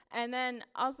 And then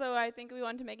also I think we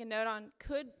wanted to make a note on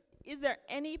is there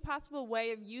any possible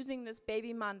way of using this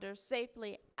baby monitor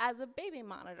safely as a baby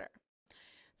monitor?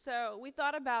 So we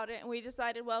thought about it and we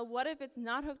decided, well, what if it's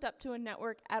not hooked up to a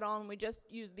network at all and we just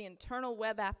use the internal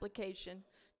web application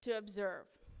to observe?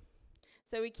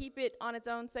 So we keep it on its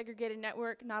own segregated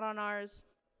network, not on ours.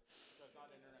 So it's not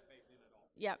internet facing at all.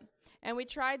 Yeah, and we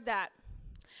tried that.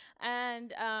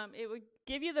 And it would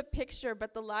give you the picture,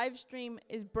 but the live stream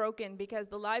is broken because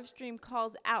the live stream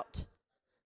calls out.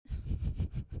 You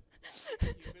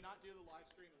could not do the live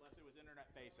stream unless it was internet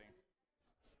facing.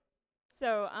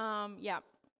 So, yeah.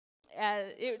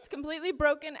 It's completely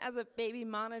broken as a baby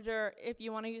monitor if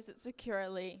you want to use it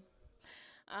securely.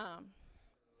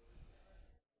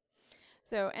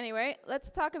 So anyway, let's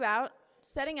talk about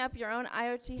setting up your own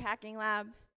IoT hacking lab.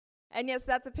 And yes,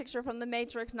 that's a picture from the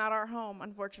Matrix, not our home,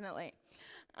 unfortunately.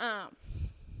 He's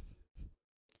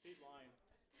lying.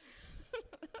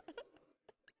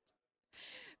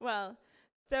 Well,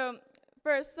 so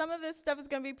first, some of this stuff is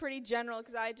going to be pretty general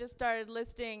because I just started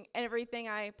listing everything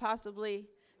I possibly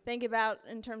think about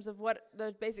in terms of what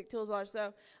those basic tools are.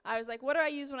 So I was like, what do I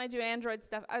use when I do Android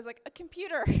stuff? I was like, a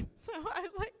computer. So I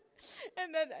was like,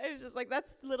 and then I was just like,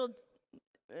 that's a little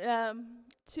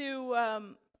too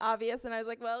obvious. And I was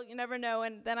like, well, you never know.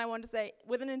 And then I wanted to say,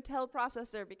 with an Intel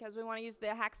processor, because we want to use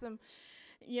the Haxum,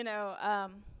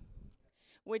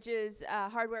 which is a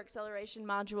hardware acceleration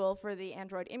module for the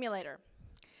Android emulator,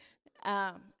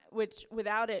 which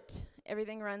without it,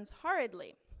 everything runs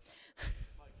horridly.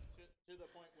 To the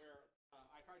point where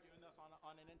I tried doing this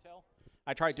on an Intel.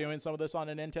 I tried doing some of this on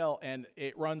an Intel, and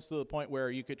it runs to the point where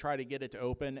you could try to get it to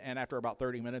open, and after about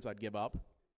 30 minutes, I'd give up.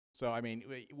 So, I mean,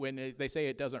 when they say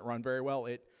it doesn't run very well,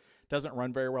 it doesn't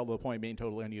run very well to the point of being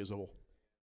totally unusable.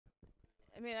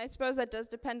 I mean, I suppose that does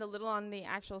depend a little on the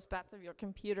actual stats of your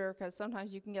computer, because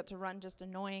sometimes you can get to run just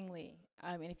annoyingly.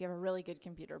 I mean, if you have a really good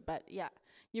computer. But yeah,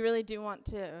 you really do want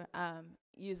to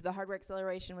use the hardware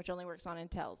acceleration, which only works on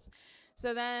Intels.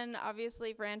 So then,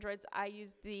 obviously, for Androids, I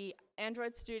use the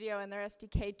Android Studio and their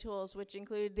SDK tools, which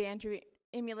include the Android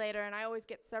emulator, and I always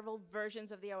get several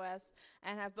versions of the OS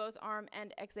and have both ARM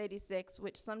and x86,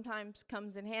 which sometimes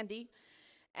comes in handy.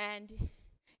 And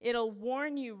it'll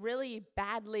warn you really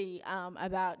badly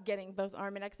about getting both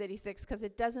ARM and x86 because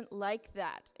it doesn't like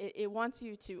that. It wants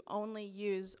you to only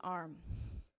use ARM.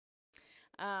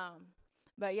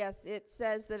 But yes, it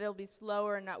says that it'll be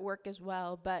slower and not work as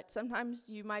well, but sometimes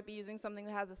you might be using something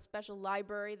that has a special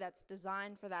library that's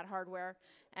designed for that hardware,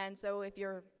 and so if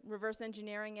you're reverse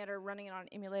engineering it or running it on an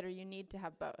emulator, you need to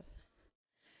have both.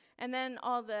 And then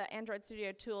all the Android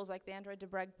Studio tools like the Android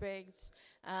debug bigs,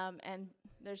 and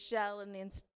there's shell and the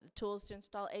tools to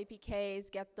install APKs,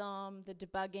 get them, the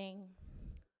debugging,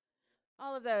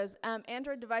 all of those.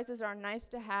 Android devices are nice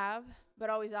to have, but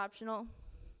always optional.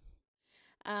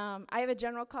 I have a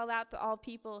general call out to all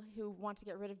people who want to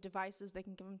get rid of devices. They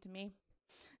can give them to me.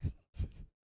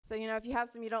 So, if you have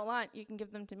some you don't want, you can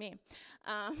give them to me.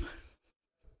 I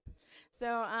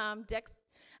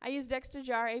use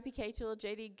Dexterjar, APK Tool,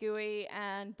 JD GUI,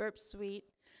 and Burp Suite.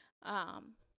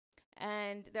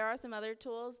 And there are some other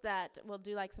tools that will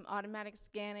do like some automatic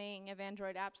scanning of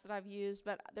Android apps that I've used,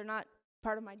 but they're not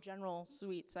part of my general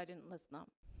suite, so I didn't list them.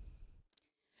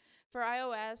 For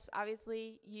iOS,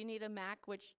 obviously, you need a Mac,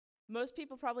 which most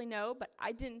people probably know, but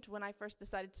I didn't when I first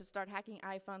decided to start hacking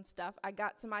iPhone stuff. I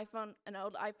got an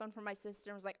old iPhone from my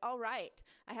sister, and was like, all right,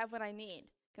 I have what I need,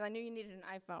 because I knew you needed an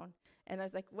iPhone. And I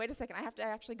was like, wait a second, I have to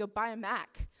actually go buy a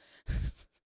Mac. Some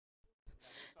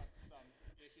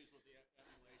issues with the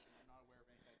emulation. I'm not aware of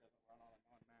anything that doesn't run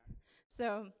on Mac.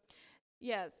 So,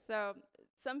 yes, so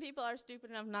some people are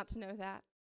stupid enough not to know that,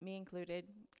 me included.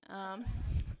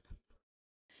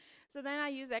 So then I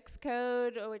use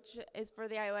Xcode, which is for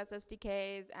the iOS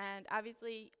SDKs, and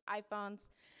obviously iPhones.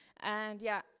 And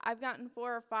yeah, I've gotten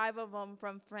 4 or 5 of them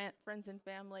from friends and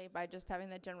family by just having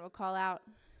the general call out.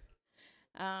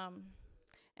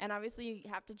 And obviously you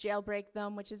have to jailbreak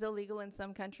them, which is illegal in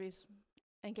some countries,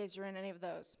 in case you're in any of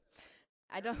those.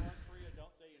 North Korea,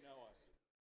 don't say you know us.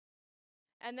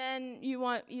 And then you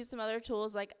use some other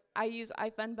tools, like I use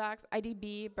iFunbox,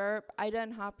 IDB, Burp, IDA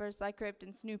and Hopper, Cycrypt,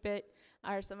 and Snoopit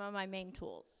are some of my main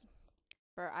tools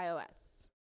for iOS.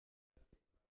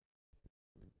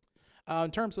 In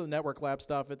terms of the network lab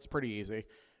stuff, it's pretty easy.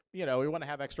 We want to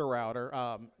have extra router.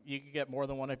 You can get more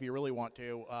than one if you really want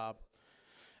to.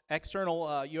 External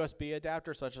USB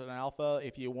adapter, such as an Alpha,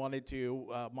 if you wanted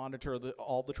to monitor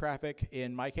all the traffic.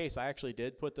 In my case, I actually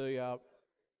did put the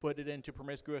put it into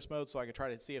promiscuous mode so I could try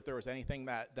to see if there was anything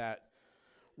that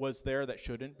was there that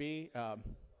shouldn't be.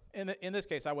 In this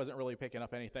case, I wasn't really picking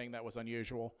up anything that was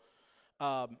unusual.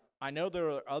 I know there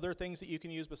are other things that you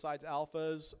can use besides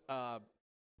alphas.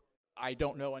 I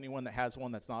don't know anyone that has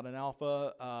one that's not an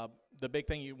alpha. The big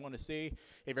thing you want to see,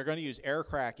 if you're going to use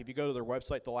AirCrack, if you go to their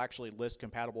website, they'll actually list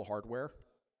compatible hardware.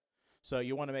 So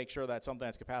you want to make sure that's something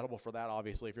that's compatible for that,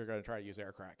 obviously, if you're going to try to use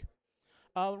AirCrack.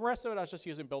 The rest of it, I was just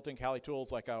using built-in Kali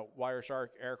tools like Wireshark,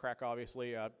 AirCrack,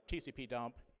 obviously, TCP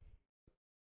dump.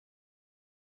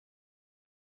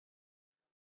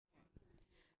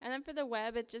 And then for the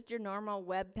web, it's just your normal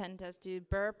web pen test. Do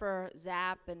Burp or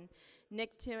Zap and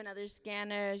NIC2 and other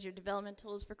scanners, your development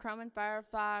tools for Chrome and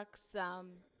Firefox,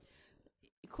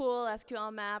 Cool,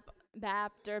 SQL Map,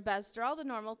 BAP, Bester, all the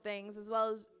normal things, as well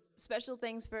as special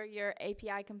things for your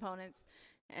API components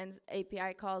and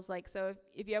API calls. Like, so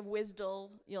if you have WSDL,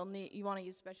 you want to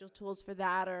use special tools for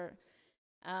that, or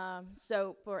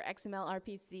so for XML,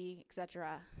 RPC,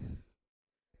 etc.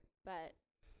 But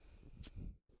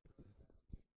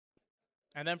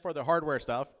and then for the hardware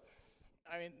stuff,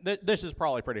 I mean, this is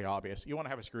probably pretty obvious. You want to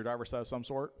have a screwdriver set of some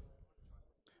sort.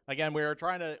 Again, we were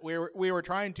trying to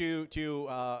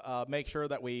make sure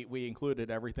that we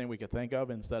included everything we could think of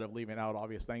instead of leaving out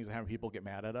obvious things and having people get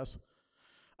mad at us.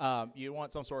 You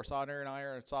want some sort of soldering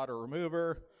iron and solder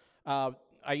remover.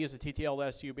 I use a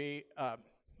TTL SUB.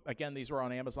 Again, these were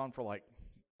on Amazon for like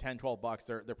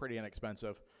 $10-12. They're pretty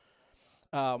inexpensive.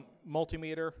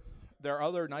 Multimeter. There are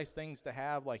other nice things to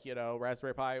have, like,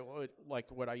 Raspberry Pi, like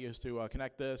what I use to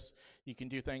connect this. You can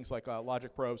do things like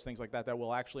logic probes, things like that, that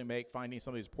will actually make finding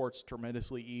some of these ports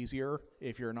tremendously easier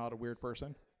if you're not a weird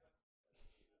person.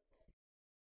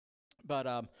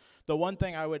 But the one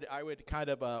thing I would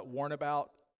kind of warn about,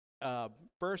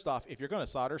 first off, if you're going to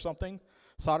solder something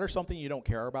you don't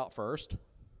care about first,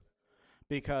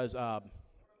 because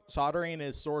soldering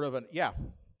is sort of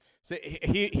so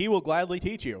he will gladly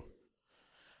teach you.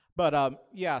 But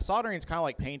yeah, soldering is kind of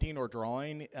like painting or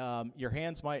drawing. Your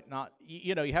hands might not,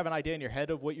 you have an idea in your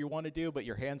head of what you want to do, but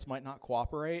your hands might not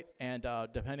cooperate. And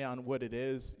depending on what it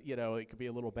is, it could be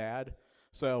a little bad.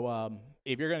 So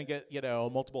if you're going to get, a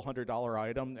multiple $100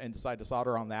 item and decide to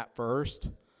solder on that first,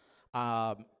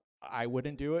 I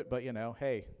wouldn't do it. But,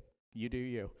 hey, you do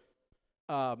you.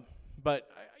 But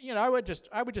I would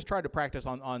just try to practice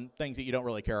on things that you don't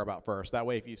really care about first. That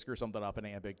way, if you screw something up, it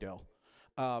ain't a big deal.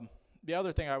 The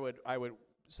other thing I would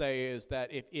say is that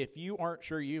if you aren't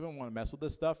sure you even want to mess with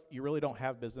this stuff, you really don't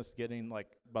have business getting like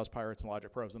bus pirates and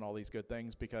logic probes and all these good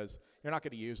things, because you're not going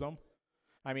to use them.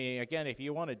 I mean, again, if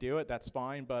you want to do it, that's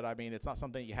fine, but I mean, it's not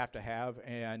something you have to have.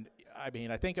 And I mean,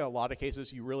 I think in a lot of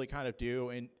cases you really kind of do,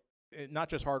 and not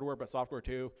just hardware but software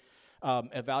too,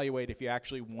 evaluate if you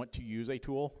actually want to use a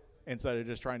tool instead of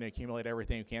just trying to accumulate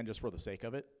everything you can just for the sake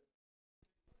of it.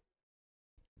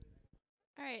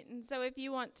 all right, and so if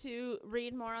you want to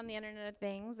read more on the Internet of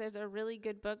Things, there's a really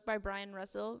good book by Brian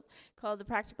Russell called The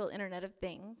Practical Internet of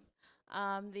Things.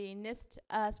 The NIST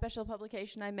special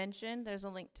publication I mentioned, there's a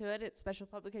link to it. It's special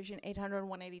publication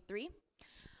 800-183.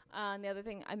 The other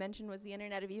thing I mentioned was the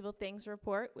Internet of Evil Things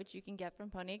report, which you can get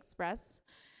from Pony Express.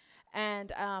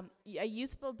 And a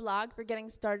useful blog for getting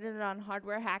started on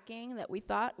hardware hacking that we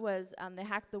thought was the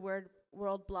Hack the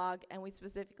World blog, and we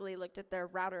specifically looked at their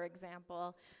router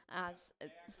example. They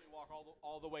actually walk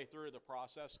all the way through the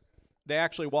process. They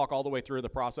actually walk all the way through the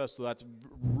process, so that's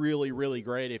really, really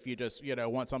great if you just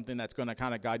want something that's going to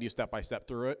kind of guide you step by step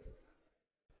through it.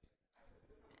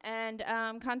 And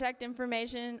contact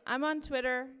information. I'm on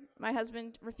Twitter. My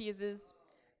husband refuses.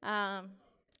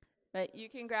 But you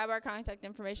can grab our contact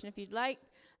information if you'd like,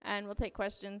 and we'll take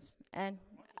questions. And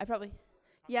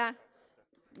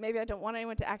maybe I don't want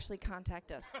anyone to actually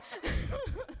contact us.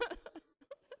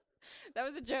 That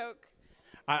was a joke.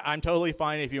 I'm totally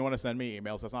fine if you want to send me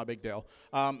emails. That's not a big deal.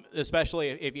 Especially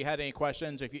if you had any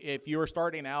questions. If you were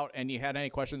starting out and you had any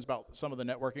questions about some of the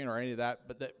networking or any of that,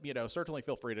 but certainly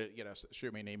feel free to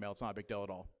shoot me an email. It's not a big deal at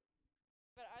all.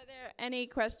 But are there any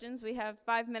questions? We have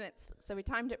 5 minutes, so we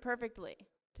timed it perfectly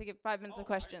to give 5 minutes of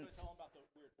questions. Tell them about the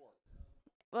weird port.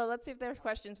 Well, let's see if there's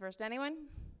questions first. Anyone?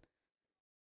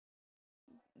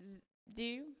 Do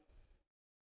you?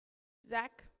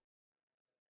 Zach?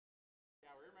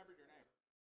 Yeah, we remembered your name.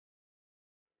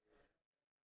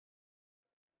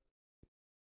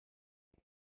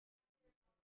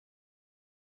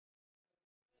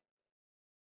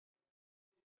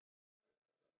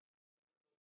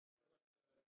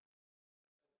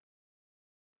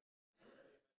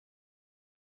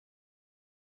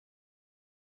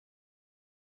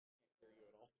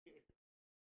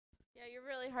 Yeah, you're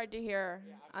really hard to hear.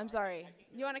 I'm sorry.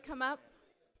 You want to come up?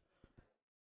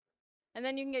 And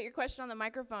then you can get your question on the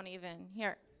microphone even.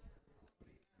 Here.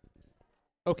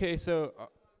 Okay, so,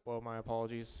 well, my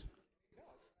apologies.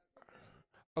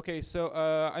 Okay, so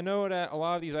I know that a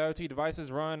lot of these IoT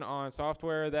devices run on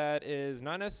software that is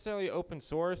not necessarily open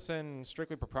source and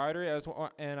strictly proprietary.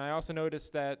 And I also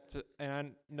noticed that,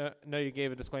 and I know you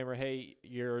gave a disclaimer, hey,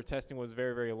 your testing was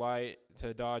very, very light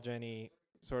to dodge any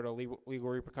sort of legal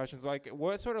repercussions. Like,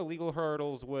 what sort of legal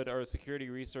hurdles would a security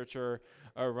researcher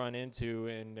run into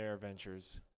in their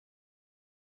ventures?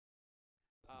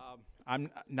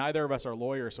 Neither of us are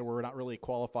lawyers, so we're not really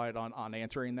qualified on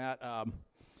answering that.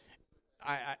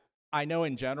 I know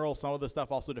in general some of the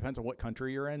stuff also depends on what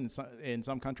country you're in. In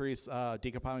some countries,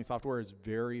 decompiling software is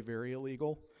very, very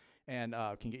illegal and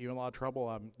can get you in a lot of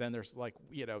trouble. Then there's like,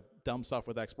 dumb stuff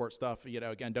with export stuff.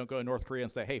 Again, don't go to North Korea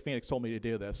and say, hey, Phoenix told me to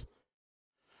do this.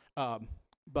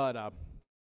 But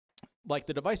like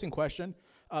the device in question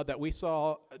that we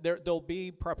saw, there'll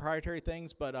be proprietary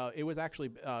things, but it was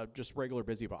actually just regular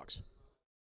BusyBox.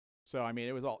 So I mean,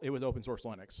 it was open source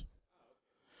Linux.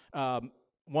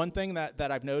 One thing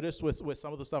that I've noticed with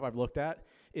some of the stuff I've looked at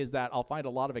is that I'll find a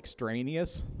lot of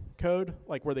extraneous code,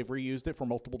 like where they've reused it for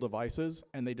multiple devices,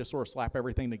 and they just sort of slap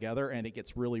everything together, and it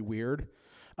gets really weird.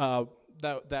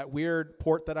 That weird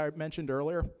port that I mentioned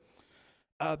earlier,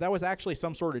 that was actually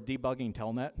some sort of debugging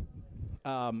telnet.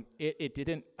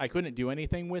 I couldn't do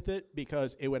anything with it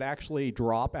because it would actually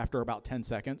drop after about 10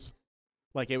 seconds.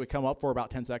 Like it would come up for about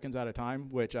 10 seconds at a time,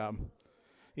 which, I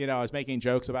was making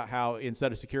jokes about how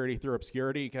instead of security through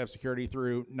obscurity, you can have security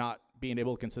through not being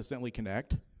able to consistently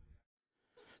connect.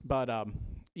 But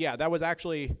yeah, that was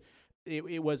actually,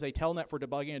 it was a telnet for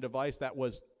debugging a device that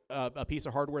was a piece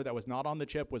of hardware that was not on the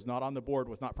chip, was not on the board,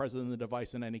 was not present in the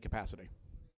device in any capacity,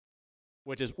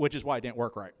 which is why it didn't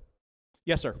work right.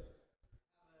 Yes, sir.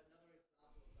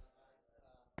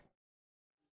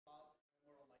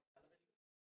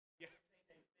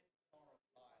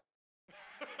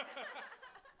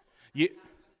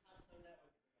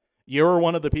 You were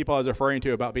one of the people I was referring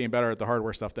to about being better at the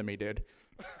hardware stuff than me, dude.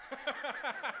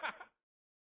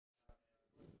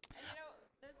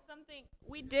 There's something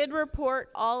we did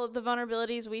report all of the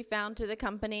vulnerabilities we found to the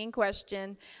company in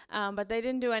question, but they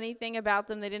didn't do anything about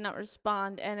them. They did not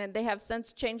respond, and they have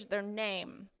since changed their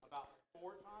name. About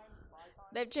 4 times,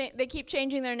 5 times? They keep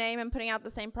changing their name and putting out the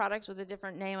same products with a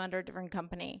different name under a different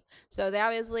company. So they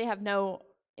obviously have no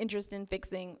interest in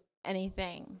fixing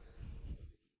anything.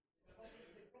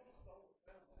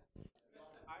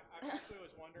 I actually was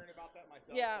wondering about that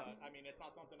myself. Yeah. But, I mean, it's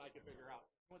not something I could figure out.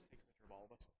 Let's take a picture of all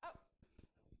of us. Oh.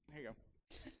 Here you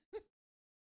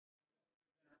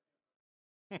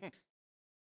go.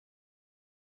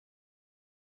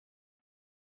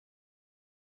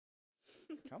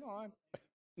 Come on.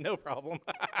 No problem.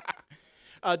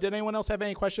 Did anyone else have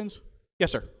any questions?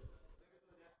 Yes, sir.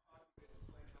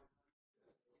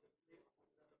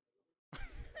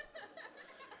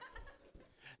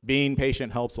 Being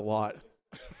patient helps a lot.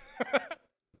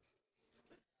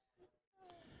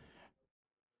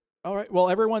 All right. Well,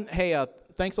 everyone, hey,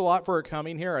 thanks a lot for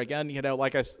coming here. Again,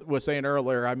 like I was saying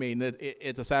earlier, I mean,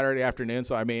 it's a Saturday afternoon,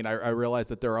 so I mean, I realize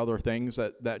that there are other things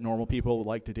that normal people would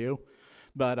like to do.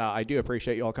 But I do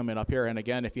appreciate you all coming up here. And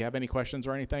again, if you have any questions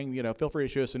or anything, feel free to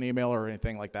shoot us an email or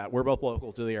anything like that. We're both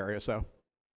local to the area, so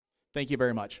thank you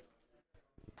very much.